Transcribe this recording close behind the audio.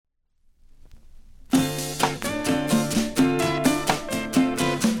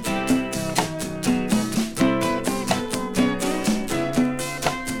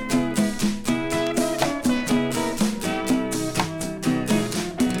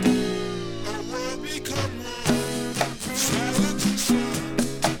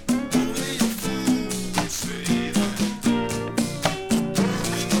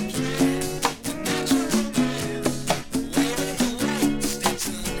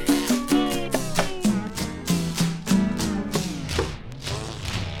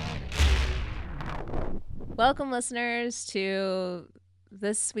Welcome, listeners, to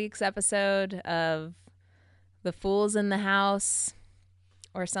this week's episode of The Fools in the House,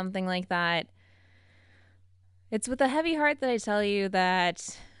 or something like that. It's with a heavy heart that I tell you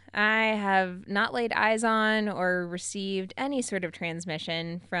that I have not laid eyes on or received any sort of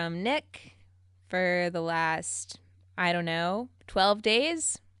transmission from Nick for the last, 12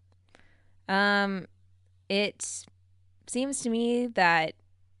 days. It seems to me that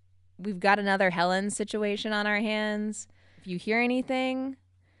we've got another Helen situation on our hands. If you hear anything,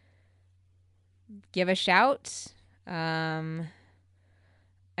 give a shout. I'm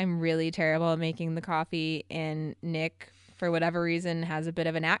really terrible at making the coffee, and Nick, for whatever reason, has a bit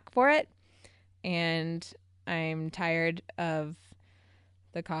of a knack for it. And I'm tired of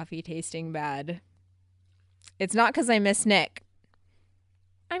the coffee tasting bad. It's not because I miss Nick.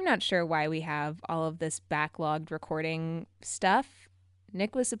 I'm not sure why we have all of this backlogged recording stuff.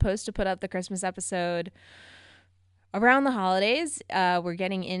 Nick was supposed to put up the Christmas episode around the holidays. We're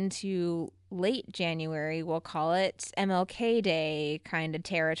getting into late January, we'll call it MLK Day kind of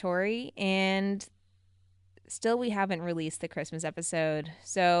territory, and still we haven't released the Christmas episode.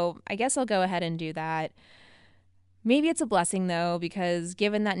 So I guess I'll go ahead and do that. Maybe it's a blessing, though, because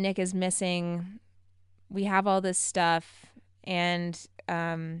given that Nick is missing, we have all this stuff, and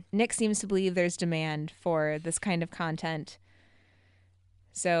Nick seems to believe there's demand for this kind of content.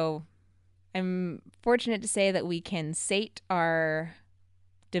 So I'm fortunate to say that we can sate our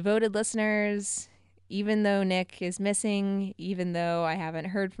devoted listeners, even though Nick is missing, even though I haven't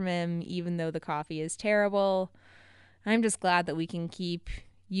heard from him, even though the coffee is terrible. I'm just glad that we can keep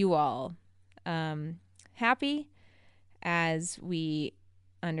you all happy as we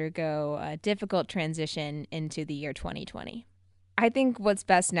undergo a difficult transition into the year 2020. I think what's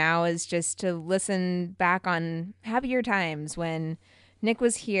best now is just to listen back on happier times when Nick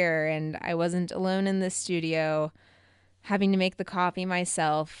was here and I wasn't alone in the studio having to make the coffee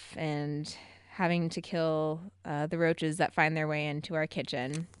myself and having to kill the roaches that find their way into our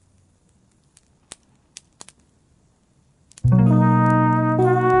kitchen.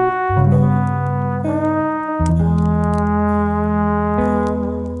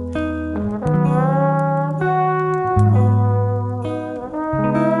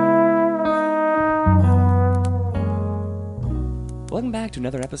 Welcome back to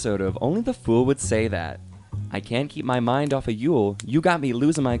another episode of Only the Fool Would Say That. I can't keep my mind off of Yule. You got me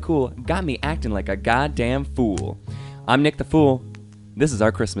losing my cool. Got me acting like a goddamn fool. I'm Nick the Fool. This is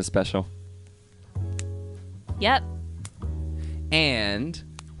our Christmas special. Yep. And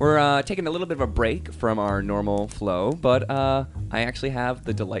we're taking a little bit of a break from our normal flow, but I actually have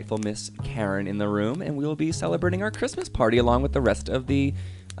the delightful Miss Karen in the room, and we will be celebrating our Christmas party along with the rest of the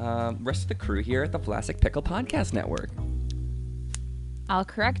crew here at the Vlasic Pickle Podcast Network. I'll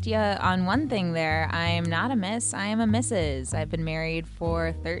correct you on one thing there. I am not a miss. I am a Mrs. I've been married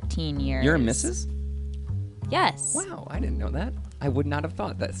for 13 years. You're a Mrs.? Yes. Wow, I didn't know that. I would not have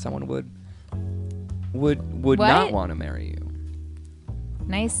thought that someone would not want to marry you.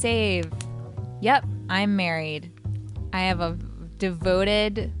 Nice save. Yep, I'm married. I have a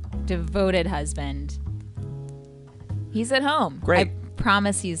devoted husband. He's at home. Great. I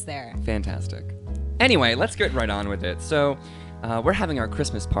promise he's there. Fantastic. Anyway, let's get right on with it. So, we're having our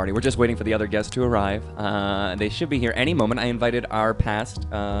Christmas party. We're just waiting for the other guests to arrive. They should be here any moment. I invited our past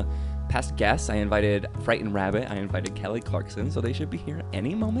guests. I invited Frightened Rabbit. I invited Kelly Clarkson. So they should be here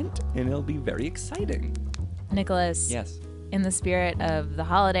any moment, and it'll be very exciting. Nicholas. Yes. In the spirit of the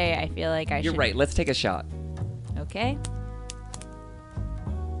holiday, I feel like You're right. Let's take a shot. Okay.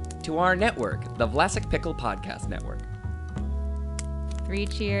 To our network, the Vlasic Pickle Podcast Network. 3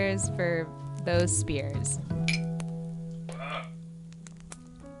 cheers for those spears.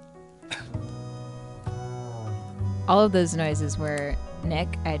 All of those noises were Nick.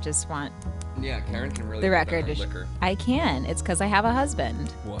 I just want Karen can really the record to liquor. I can. It's because I have a husband.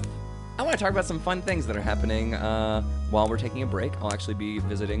 What? I want to talk about some fun things that are happening while we're taking a break. I'll actually be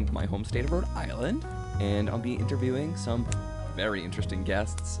visiting my home state of Rhode Island, and I'll be interviewing some very interesting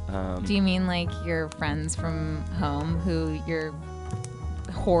guests. Do you mean like your friends from home who you're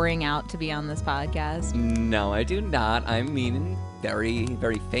whoring out to be on this podcast? No, I do not. I mean very,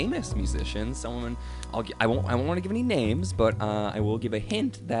 very famous musicians. Someone I won't want to give any names, but I will give a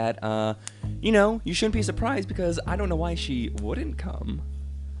hint that you shouldn't be surprised because I don't know why she wouldn't come.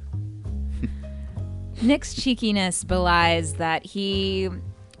 Nick's cheekiness belies that he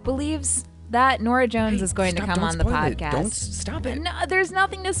believes that Nora Jones is going to come on the podcast. Don't stop it. No, there's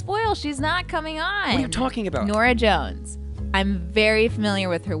nothing to spoil. She's not coming on. What are you talking about? Nora Jones. I'm very familiar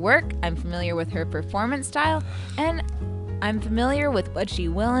with her work. I'm familiar with her performance style. And I'm familiar with what she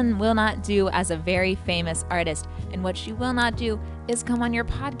will and will not do as a very famous artist, and what she will not do is come on your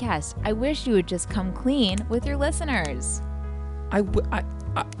podcast. I wish you would just come clean with your listeners. I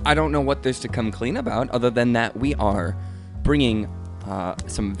don't know what there's to come clean about other than that we are bringing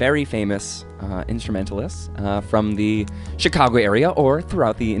some very famous instrumentalists from the Chicago area or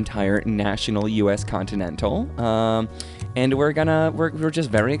throughout the entire national U.S. continental. And we're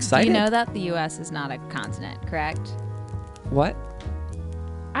just very excited. Do you know that the U.S. is not a continent, correct? What?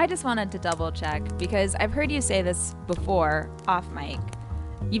 I just wanted to double check because I've heard you say this before off mic.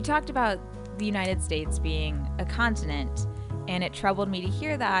 You've talked about the United States being a continent, and it troubled me to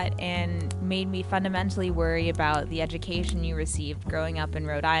hear that and made me fundamentally worry about the education you received growing up in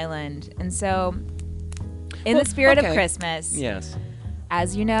Rhode Island. And so, in the spirit of Christmas, yes,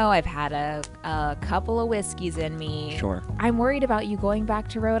 as you know, I've had a couple of whiskeys in me. Sure. I'm worried about you going back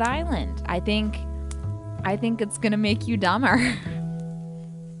to Rhode Island. I think it's going to make you dumber.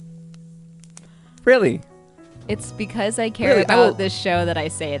 Really? It's because I care about this show that I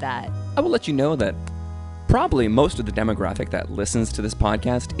say that. I will let you know that probably most of the demographic that listens to this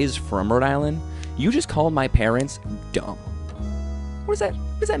podcast is from Rhode Island. You just called my parents dumb. What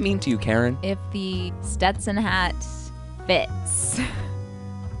does that mean to you, Karen? If the Stetson hat fits.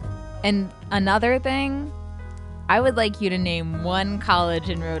 And another thing, I would like you to name one college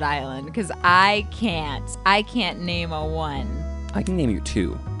in Rhode Island because I can't name a one. I can name you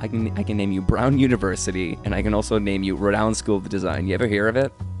two. I can name you Brown University, and I can also name you Rhode Island School of Design. You ever hear of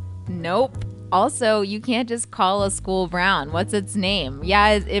it? Nope. Also, you can't just call a school Brown. What's its name? Yeah,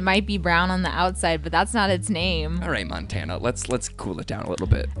 it might be brown on the outside, but that's not its name. All right, Montana. Let's cool it down a little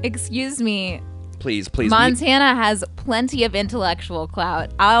bit. Excuse me. Please. Montana has plenty of intellectual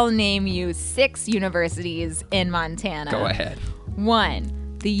clout. I'll name you 6 universities in Montana. Go ahead.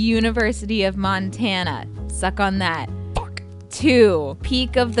 1, the University of Montana. Suck on that. Fuck. 2,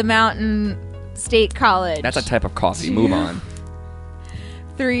 Peak of the Mountain State College. That's a type of coffee. Move on.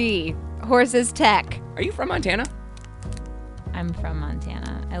 3, Horses Tech. Are you from Montana? I'm from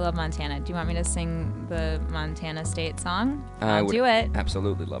Montana. I love Montana. Do you want me to sing the Montana State song? I would do it.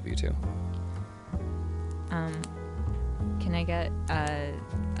 Absolutely love you to. Can I get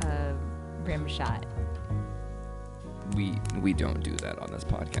a rim shot? We don't do that on this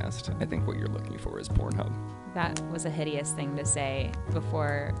podcast. I think what you're looking for is Pornhub. That was a hideous thing to say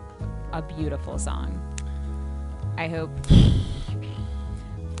before a beautiful song. I hope.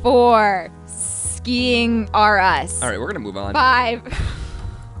 4, Skiing R Us. All right, we're gonna move on. 5.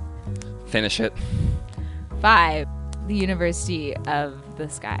 Finish it. 5, the University of the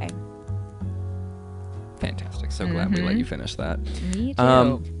Sky. Fantastic. So glad we let you finish that. Me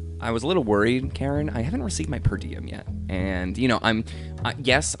too. I was a little worried, Karen. I haven't received my per diem yet. And, I'm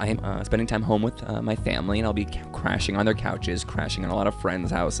spending time home with my family, and I'll be crashing on their couches, crashing on a lot of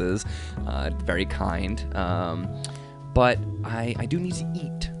friends' houses. Very kind. But I do need to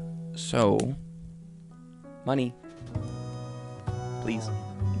eat. So, money. Please.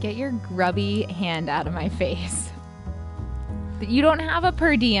 Get your grubby hand out of my face. You don't have a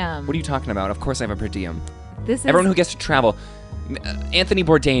per diem. What are you talking about? Of course I have a per diem. This is Everyone who gets to travel. Anthony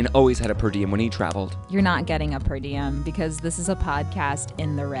Bourdain always had a per diem when he traveled. You're not getting a per diem because this is a podcast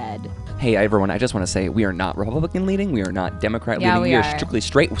in the red. Hey, everyone, I just want to say we are not Republican leading. We are not Democrat leading. We are strictly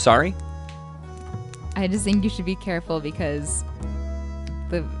straight. Sorry. I just think you should be careful because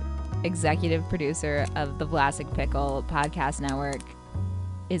the executive producer of the Vlasic Pickle podcast network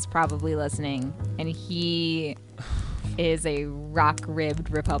is probably listening, and he is a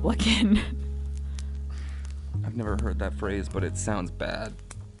rock-ribbed Republican. I've never heard that phrase, but it sounds bad.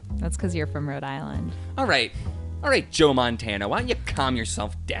 That's because you're from Rhode Island. All right, Joe Montana, why don't you calm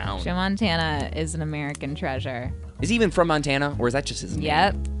yourself down? Joe Montana is an American treasure. Is he even from Montana, or is that just his name?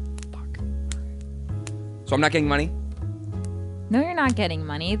 Yep. Fuck. So I'm not getting money? No, you're not getting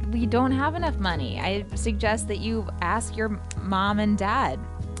money. We don't have enough money. I suggest that you ask your mom and dad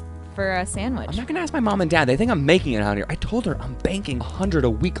for a sandwich. I'm not going to ask my mom and dad. They think I'm making it out here. I told her I'm banking $100 a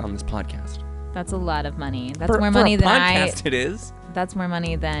week on this podcast. That's a lot of money. That's for, more for money a than podcast it is. That's more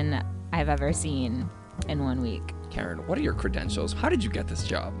money than I've ever seen in 1 week. Karen, what are your credentials? How did you get this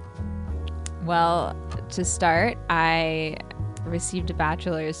job? Well, to start, I received a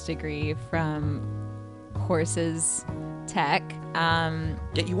bachelor's degree from Horses Tech.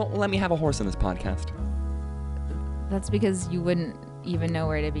 Yet you won't let me have a horse in this podcast. That's because you wouldn't even know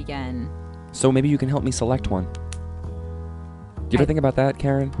where to begin. So maybe you can help me select one. Do you ever think about that,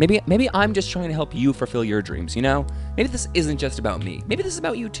 Karen? Maybe I'm just trying to help you fulfill your dreams, you know? Maybe this isn't just about me. Maybe this is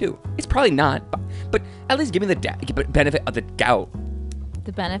about you too. It's probably not, but at least give me the benefit of the doubt.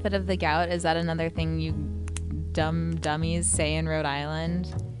 The benefit of the gout, is that another thing you dumb dummies say in Rhode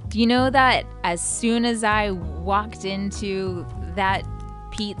Island? Do you know that as soon as I walked into that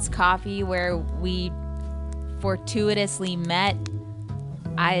Pete's Coffee where we fortuitously met,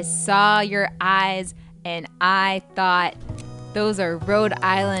 I saw your eyes and I thought, those are Rhode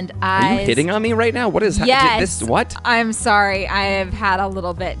Island eyes. Are you hitting on me right now? What is Yes. What? I'm sorry. I have had a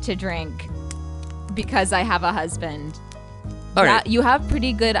little bit to drink because I have a husband. All right. You have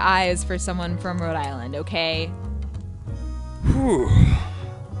pretty good eyes for someone from Rhode Island, okay? Whew.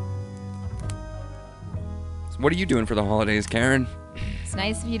 So what are you doing for the holidays, Karen? It's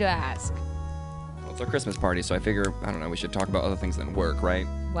nice of you to ask. Well, it's our Christmas party, so I figure, I don't know, we should talk about other things than work, right?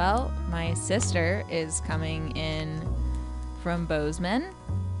 Well, my sister is coming in from Bozeman.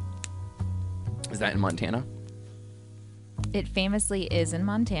 Is that in Montana? It famously is in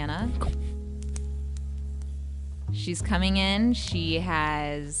Montana. She's coming in. She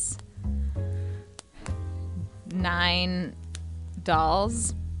has 9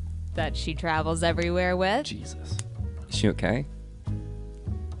 dolls that she travels everywhere with. Jesus. Is she okay?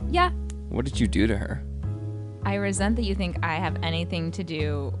 Yeah. What did you do to her? I resent that you think I have anything to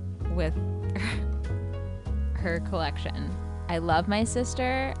do with her collection. I love my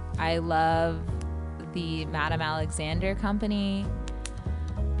sister. I love the Madame Alexander Company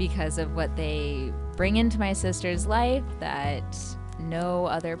because of what they bring into my sister's life that no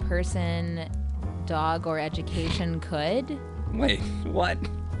other person, dog, or education could. Wait, what?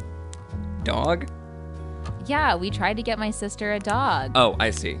 Dog? Yeah, we tried to get my sister a dog. Oh, I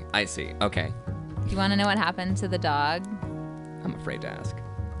see. Okay. Do you want to know what happened to the dog? I'm afraid to ask.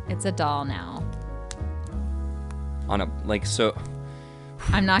 It's a doll now. So...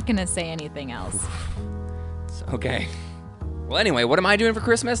 I'm not going to say anything else. Okay. Well, anyway, what am I doing for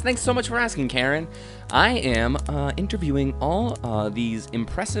Christmas? Thanks so much for asking, Karen. I am interviewing all these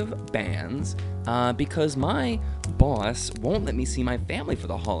impressive bands because my boss won't let me see my family for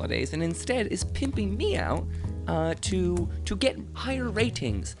the holidays and instead is pimping me out to get higher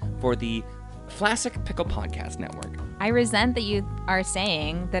ratings for the Classic Pickle Podcast Network. I resent that you are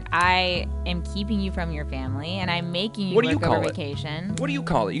saying that I am keeping you from your family and I'm making you work over vacation. What do you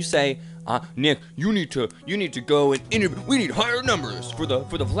call it? You say, Nick, you need to go and interview. We need higher numbers for the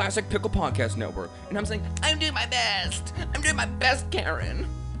Classic Pickle Podcast Network. And I'm saying, I'm doing my best. I'm doing my best, Karen.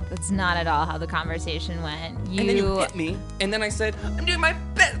 That's not at all how the conversation went. And then you hit me, and then I said, I'm doing my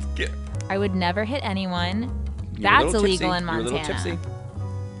best, Karen. I would never hit anyone. That's illegal in Montana. You're a little tipsy.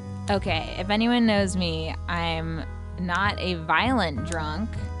 Okay, if anyone knows me, I'm not a violent drunk.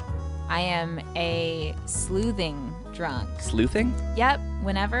 I am a sleuthing drunk. Sleuthing? Yep.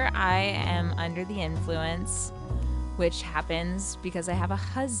 Whenever I am under the influence, which happens because I have a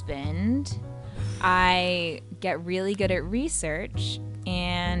husband, I get really good at research.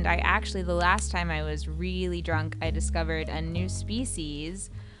 And the last time I was really drunk, I discovered a new species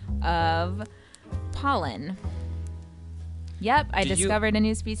of pollen. Yep, I discovered a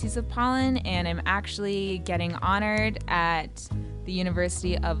new species of pollen, and I'm actually getting honored at the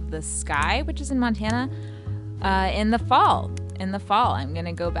University of the Sky, which is in Montana, in the fall. I'm going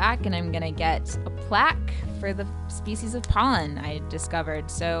to go back and I'm going to get a plaque for the species of pollen I discovered.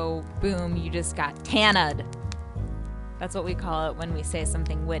 So, boom, you just got tanned. That's what we call it when we say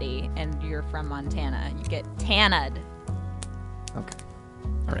something witty and you're from Montana. You get tanned. Okay.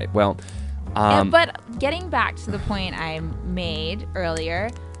 All right, well... but getting back to the point I made earlier,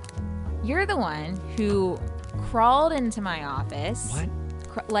 you're the one who crawled into my office.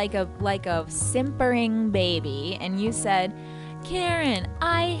 What? Like a simpering baby, and you said, Karen,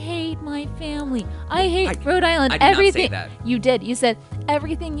 I hate my family. I hate Rhode Island. I did Everything. not say that. You did. You said,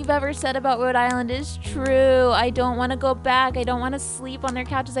 everything you've ever said about Rhode Island is true. I don't want to go back. I don't want to sleep on their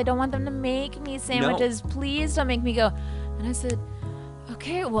couches. I don't want them to make me sandwiches. No. Please don't make me go. And I said,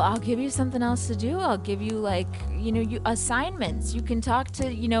 okay, well, I'll give you something else to do. I'll give you assignments. You can talk to, I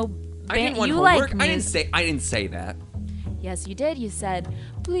didn't want homework. I didn't say that. Yes, you did. You said,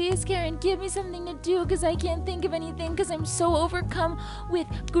 please, Karen, give me something to do because I can't think of anything because I'm so overcome with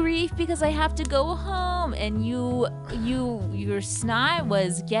grief because I have to go home. And your snot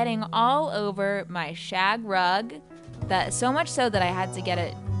was getting all over my shag rug, that so much so that I had to get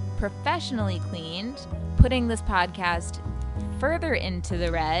it professionally cleaned, putting this podcast further into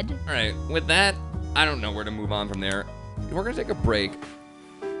the red. All right, with that, I don't know where to move on from there. We're going to take a break.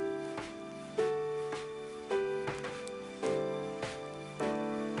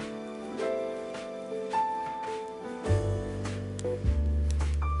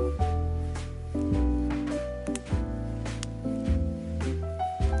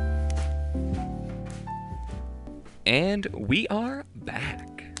 And we are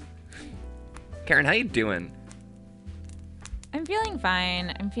back. Karen, how you doing? I'm feeling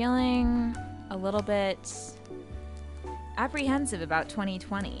fine. I'm feeling a little bit apprehensive about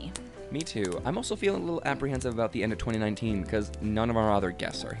 2020. Me too. I'm also feeling a little apprehensive about the end of 2019 because none of our other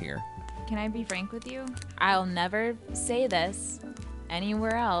guests are here. Can I be frank with you? I'll never say this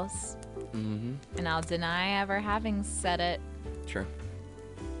anywhere else, Mm-hmm. and I'll deny ever having said it, Sure.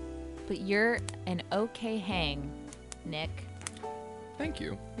 but you're an okay hang, Nick. Thank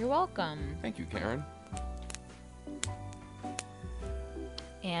you. You're welcome. Thank you, Karen.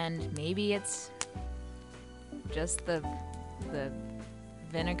 And maybe it's just the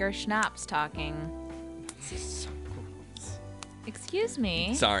vinegar schnapps talking. So gross. Excuse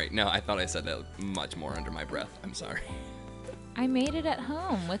me. Sorry. No, I thought I said that much more under my breath. I'm sorry. I made it at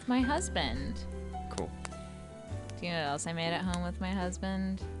home with my husband. Cool. Do you know what else I made at home with my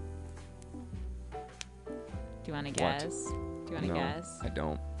husband? Do you want to guess? Do you want to No, guess? I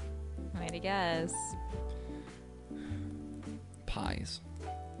don't. I made a guess. Pies.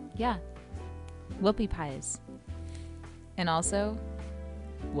 Yeah. Whoopie pies. And also,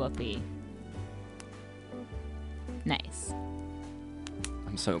 whoopie. Nice.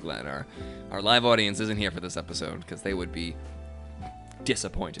 I'm so glad our live audience isn't here for this episode because they would be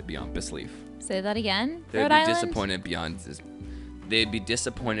disappointed beyond disbelief. Say that again, They'd Rhode be Island? disappointed beyond. They'd be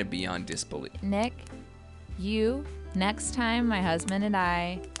disappointed beyond disbelief. Nick, you, next time my husband and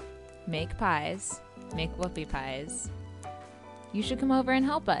I make pies, make whoopie pies, you should come over and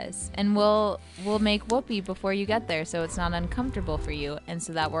help us. And we'll make whoopie before you get there so it's not uncomfortable for you and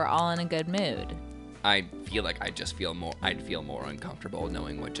so that we're all in a good mood. I feel like I'd feel more uncomfortable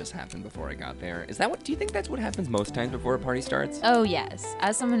knowing what just happened before I got there. Do you think that's what happens most times before a party starts? Oh, yes.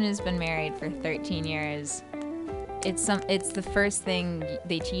 As someone who's been married for 13 years, it's the first thing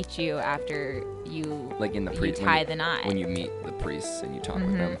they teach you after you Like in the you tie the knot. When you meet the priests and you talk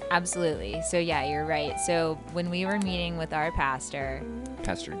with them. Absolutely. So yeah, you're right. So when we were meeting with our pastor,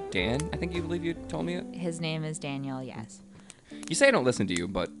 Pastor Dan, I think you believe you told me it. his name is Daniel, yes. You say I don't listen to you,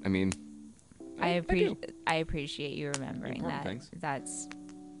 but I mean, I do. appreciate you remembering Important that. things. That's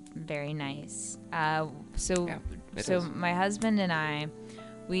very nice. Yeah, it So is. my husband and I,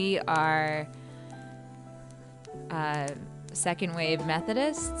 we are second wave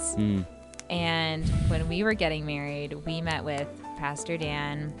Methodists. And when we were getting married, we met with Pastor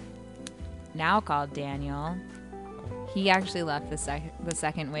Dan, now called Daniel. He actually left the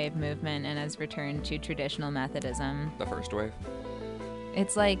second wave movement and has returned to traditional Methodism. The first wave.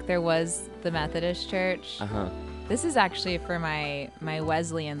 It's like there was the Methodist Church. Uh-huh. This is actually for my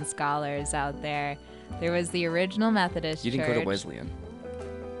Wesleyan scholars out there. There was the original Methodist You Church. didn't go to Wesleyan.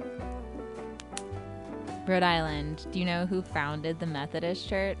 Rhode Island. Do you know who founded the Methodist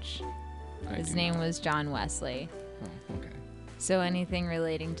Church? I His do name not. was John Wesley. Oh, okay. So anything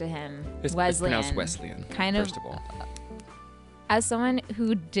relating to him, It's Wesleyan. pronounced Wesleyan. Kind of. First of all. As someone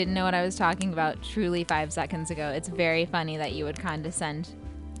who didn't know what I was talking about truly 5 seconds ago, it's very funny that you would condescend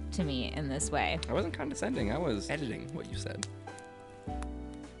to me in this way. I wasn't condescending. I was editing what you said.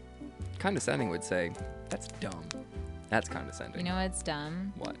 Condescending would say, "That's dumb." That's condescending. You know what's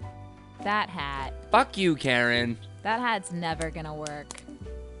dumb? What? That hat. Fuck you, Karen. That hat's never gonna work.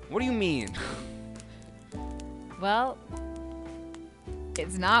 What do you mean? Well,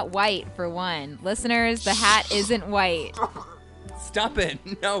 it's not white for one. Listeners, the hat isn't white. Stop it.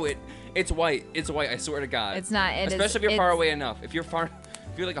 No, it's white. It's white. I swear to God. It's not. Especially if you're far away enough. If you're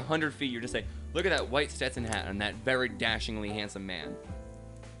like 100 feet, you're just like, look at that white Stetson hat on that very dashingly handsome man.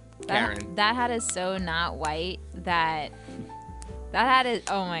 Karen. That hat is so not white that hat is.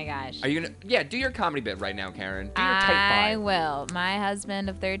 Oh my gosh. Are you gonna? Yeah, do your comedy bit right now, Karen. Do your type I 5. will. My husband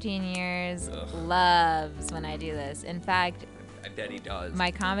of 13 years Ugh. loves when I do this. In fact, I bet he does. my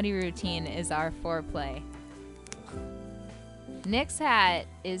comedy routine is our foreplay. Nick's hat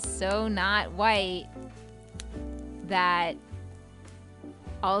is so not white that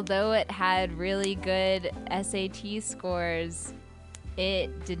although it had really good SAT scores,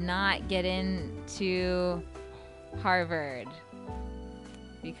 it did not get into Harvard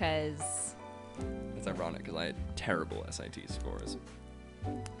because That's ironic because I had terrible SAT scores. I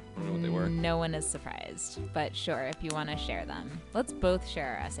don't know what they were. no one is surprised. But sure, if you want to share them. Let's both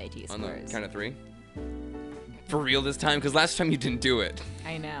share our SAT On the scores. count of 3. For real this time? Because last time you didn't do it.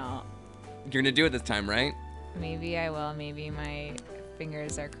 I know. You're gonna do it this time, right? Maybe I will. Maybe my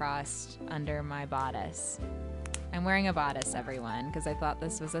fingers are crossed under my bodice. I'm wearing a bodice, everyone, because I thought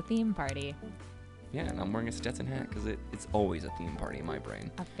this was a theme party. Yeah, and I'm wearing a Stetson hat because it's always a theme party in my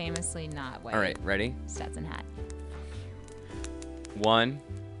brain. A famously not white All right, ready? Stetson hat. 1,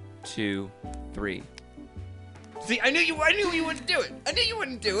 2, 3. See, I knew you wouldn't do it. I knew you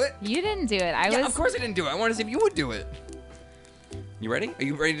wouldn't do it. You didn't do it. Of course I didn't do it. I wanted to see if you would do it. You ready? Are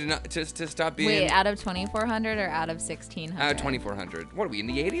you ready to not to stop being? Wait, out of 2,400 or out of 1,600? Out of 2,400. What are we in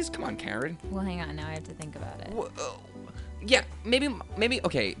the 80s? Come on, Karen. Well, hang on. Now I have to think about it. Yeah, maybe.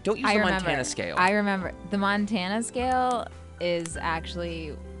 Okay, don't use the Montana scale. I remember the Montana scale is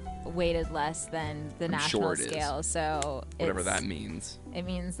actually weighted less than the national scale. So whatever that means. It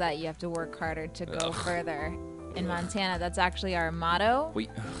means that you have to work harder to go further. In Montana, that's actually our motto.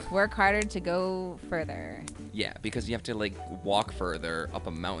 Work harder to go further. Yeah, because you have to like walk further up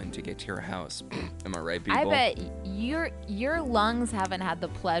a mountain to get to your house. Am I right, people? I bet your lungs haven't had the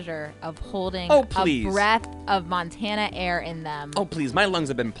pleasure of holding a breath of Montana air in them. Oh please, my lungs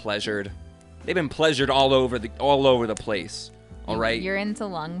have been pleasured. They've been pleasured all over the place. All right. You're into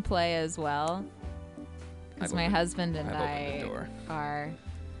lung play as well. Because my husband and I are.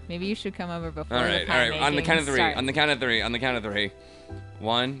 Maybe you should come over before the all right. On the count of three. starts. On the count of three. On the count of three.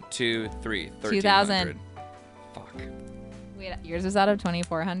 1, 2, 3. 2,000. Fuck. Wait, yours is out of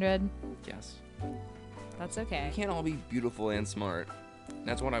 2,400? Yes. That's okay. You can't all be beautiful and smart.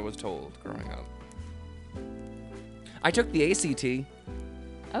 That's what I was told growing up. I took the ACT.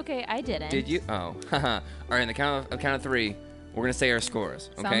 Okay, I didn't. Did you? Oh. All right, on the count of three, we're going to say our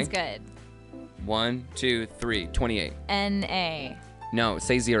scores, okay? Sounds good. 1, 2, 3. 28. NA. No,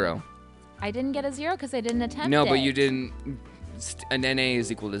 say 0. I didn't get a 0 because I didn't attempt it. No, but you didn't. An NA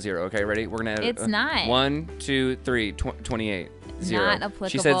is equal to 0. Okay, ready? We're gonna. It's not. 1, 2, 3. 28. 0. Not applicable.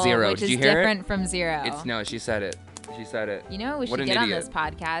 She said 0. Which Did you is hear different it? from 0. No, she said it. She said it. You know, we should get on this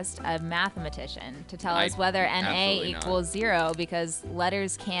podcast a mathematician to tell us whether NA equals 0 because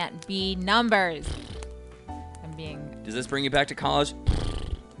letters can't be numbers. I'm being. Does this bring you back to college?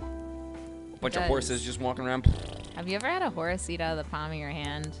 A bunch of horses just walking around. Have you ever had a horse eat out of the palm of your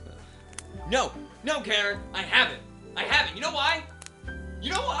hand? No, Karen, I haven't. You know why?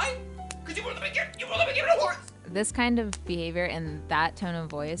 Because you won't let me give it a horse. This kind of behavior and that tone of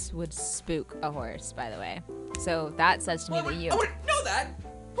voice would spook a horse, by the way. So that says to me that you. I wouldn't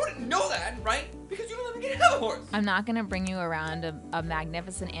know that. Right? Because you don't let me have a horse. I'm not going to bring you around a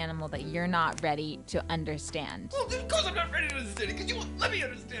magnificent animal that you're not ready to understand. Well, of course I'm not ready to understand it because you won't let me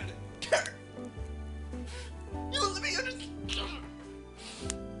understand it. Karen. You won't let me understand.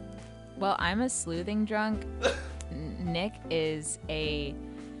 Well, I'm a sleuthing drunk. Nick is a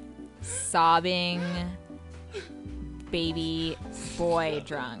sobbing baby boy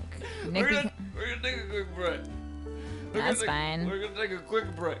drunk. Nick, we're gonna take a quick break. That's fine. We're gonna take a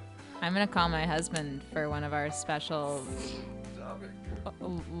quick break. I'm gonna call my husband for one of our special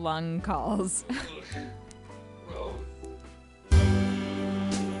lung calls.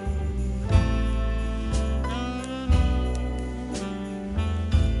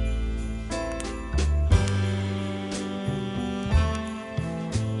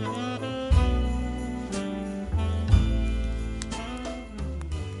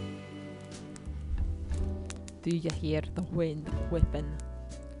 Do you hear the wind whipping?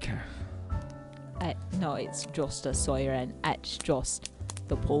 No, it's just a siren. It's just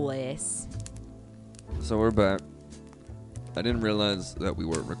the police. So we're back. I didn't realize that we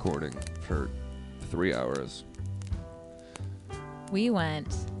were recording for 3 hours. We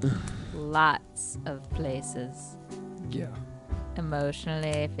went lots of places. Yeah.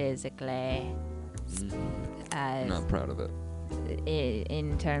 Emotionally, physically. I'm not proud of it.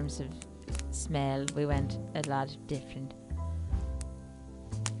 In terms of smell, we went a lot of different.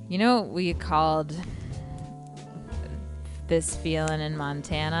 You know what we called this feeling in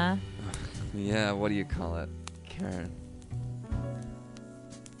Montana? Yeah, what do you call it, Karen?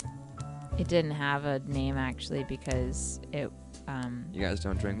 It didn't have a name actually because it. You guys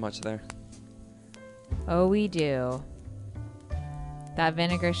don't drink much there? Oh, we do. That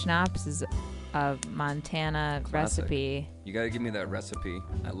vinegar schnapps is a Montana recipe. You gotta give me that recipe.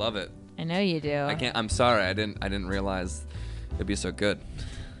 I love it. I know you do. I can't. I'm sorry. I didn't realize it'd be so good.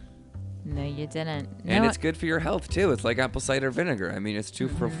 No, you didn't. And it's good for your health too. It's like apple cider vinegar. I mean, it's too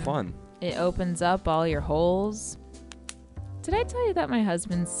for fun. It opens up all your holes. Did I tell you that my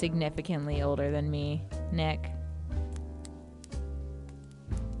husband's significantly older than me, Nick?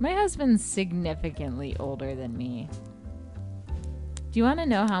 My husband's significantly older than me. Do you want to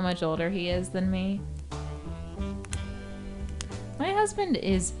know how much older he is than me? My husband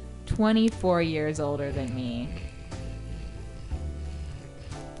is 24 years older than me.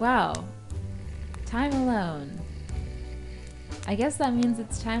 Wow. Time alone. I guess that means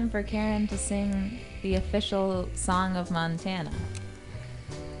it's time for Karen to sing the official song of Montana.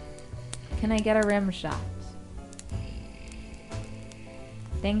 Can I get a rim shot?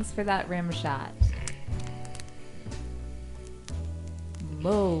 Thanks for that rim shot.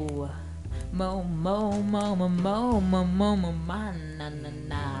 Mo, Mo mo mo mo mo mo mo mo ma na na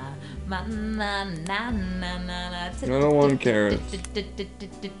na ma na na na na. No one cares.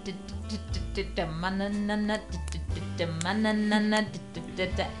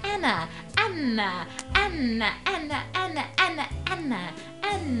 Anna, Anna, Anna, Anna, Anna, Anna, Anna,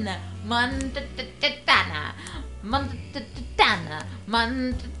 Anna, Montana, Montana,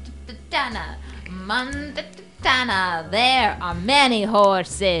 Montana, Montana. There are many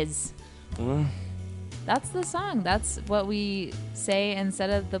horses. Well, That's the song. That's what we say instead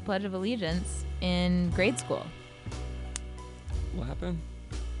of the Pledge of Allegiance in grade school. what happened?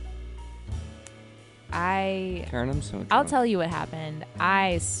 Karen, I'm so drunk. I'll tell you what happened.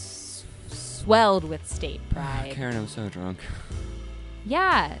 I swelled with state pride. Karen, I'm so drunk.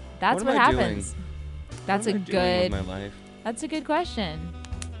 Yeah, that's What what am I happens. That's What a am I doing good. with my life? That's a good question.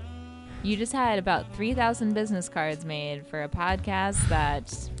 You just had about 3,000 business cards made for a podcast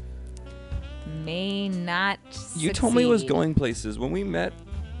that may not You told me it was succeed. going places. When we met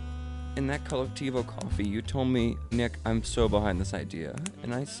in that Collectivo coffee, you told me, Nick, I'm so behind this idea.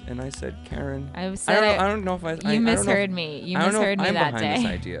 And I said, Karen, I said I don't know if I you I don't know if- misheard me. You I don't know misheard if me I'm that behind this day.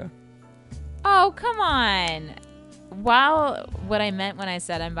 idea. Oh, come on. While what I meant when I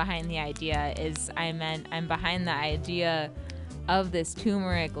said I'm behind the idea is I meant I'm behind the idea of this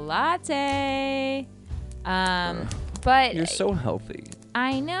turmeric latte. But You're so healthy.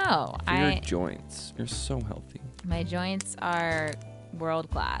 I know. For your joints. You're so healthy. My joints are world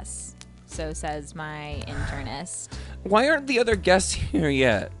class. So says my internist. Why aren't the other guests here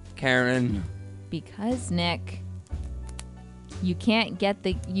yet, Karen? Because Nick, you can't get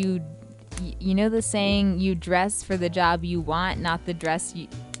the you know the saying, you dress for the job you want, not the dress you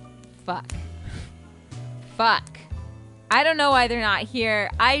fuck. I don't know why they're not here.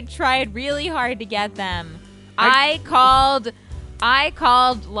 I tried really hard to get them. I called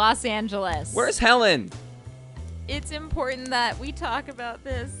Los Angeles. Where's Helen? It's important that we talk about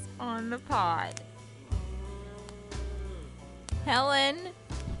this on the pod. Helen,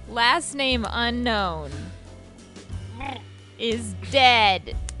 last name unknown, is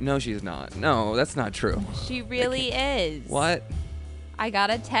dead. No, she's not. No, that's not true. She really is. What? I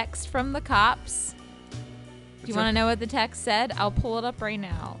got a text from the cops. Do you want to know what the text said? I'll pull it up right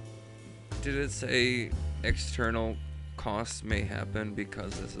now. Did it say external costs may happen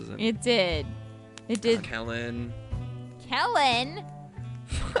because this isn't... It did. It did. Helen. Kellen?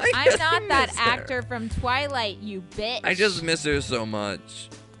 I I'm just not that miss her. actor from Twilight, you bitch. I just miss her so much.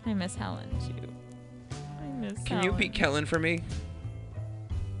 I miss Helen, too. I miss Can you Helen. beat Kellen for me?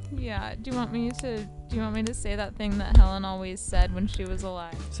 Yeah. Do you want me to say that thing that Helen always said when she was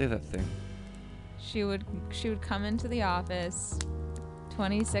alive? Say that thing. She would come into the office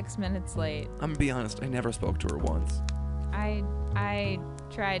 26 minutes late. I'm gonna be honest, I never spoke to her once. I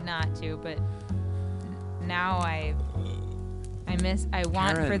tried not to, but now I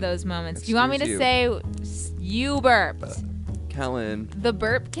want Karen, for those moments. Do you want me to excuse say you burped? Kellen. The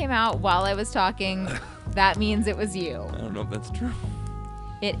burp came out while I was talking. That means it was you. I don't know if that's true.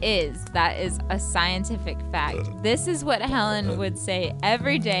 It is. That is a scientific fact. This is what Helen would say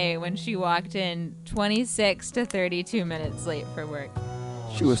every day when she walked in 26 to 32 minutes late for work.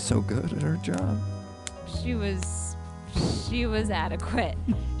 She was so good at her job. She was adequate.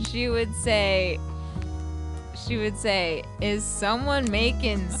 She would say, "Is someone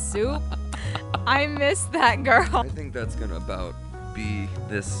making soup?" I miss that girl. I think that's gonna about be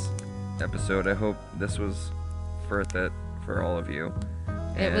this episode. I hope this was worth it for all of you.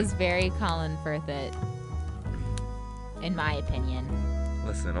 It And was very Colin Firth it, in my opinion.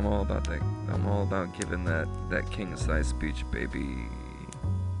 Listen, I'm all about that. I'm all about giving that king size speech, baby.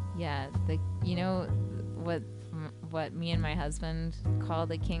 Yeah, you know what me and my husband call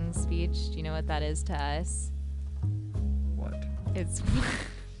the King's Speech? Do you know what that is to us? What?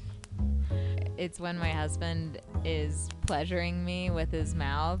 It's when my husband is pleasuring me with his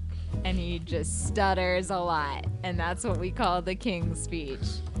mouth and he just stutters a lot, and that's what we call the King's Speech.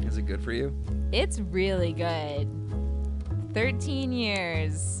 Is it good for you? It's really good. 13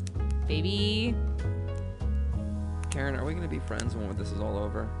 years, baby. Karen, are we gonna be friends when this is all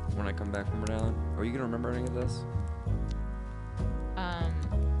over? When I come back from Rhode Island? Are you gonna remember any of this?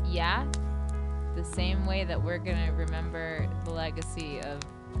 Yeah. The same way that we're gonna remember the legacy of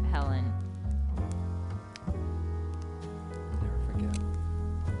Helen. Never forget.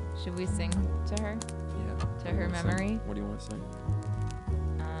 Should we sing to her? Yeah. To her memory? What do you want to sing?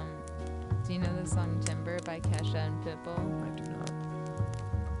 Do you know the song Timber by Kesha and Pitbull? I do not.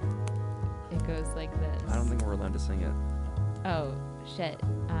 It goes like this. I don't think we're allowed to sing it. Oh, shit.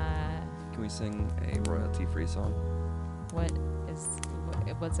 Can we sing a royalty-free song? What is...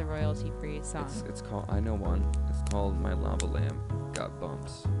 What's a royalty-free song? It's called. I know one. It's called "My Lava Lamp Got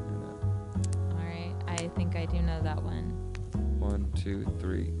Bumps" in it. All right, I think I do know that one. 1, 2,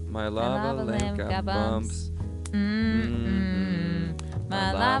 3. My lava lamp got bumps. My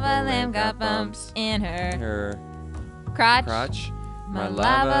lava lamp got bumps in her crotch. My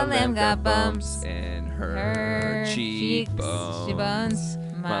lava lamp got bumps in her cheekbones.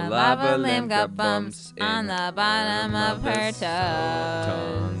 My lava lamp got bumps on the bottom of her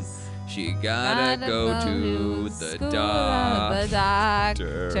toes. She gotta go to the doctoress.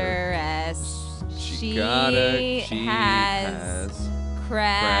 She has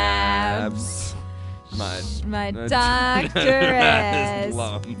crabs. My doctoress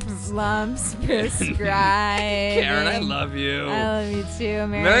lumps prescribed. Karen, I love you. I love you too.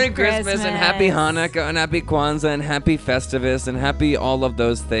 Merry Christmas and Happy Hanukkah and Happy Kwanzaa and Happy Festivus and happy all of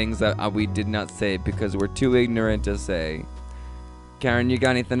those things that we did not say because we're too ignorant to say. Karen, you got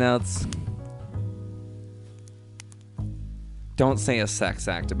anything else? Don't say a sex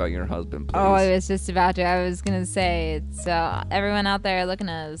act about your husband, please. Oh, I was just about to. I was going to say, so everyone out there looking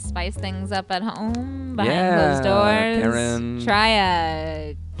to spice things up at home behind closed doors, Karen. try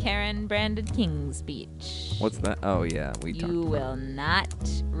a Karen branded King speech. What's that? Oh, yeah. You will not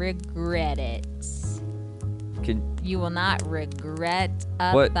regret it. You will not regret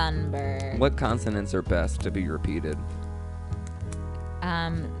a Thunberg. What consonants are best to be repeated?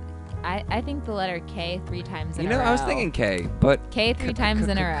 I think the letter K 3 times in a row. I was thinking K, but... K 3 times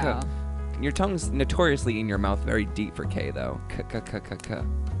in a row. Your tongue's notoriously in your mouth very deep for K, though. K. Do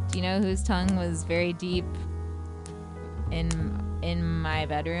you know whose tongue was very deep in my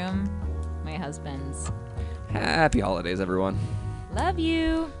bedroom? My husband's. Happy holidays, everyone. Love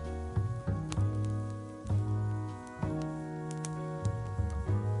you.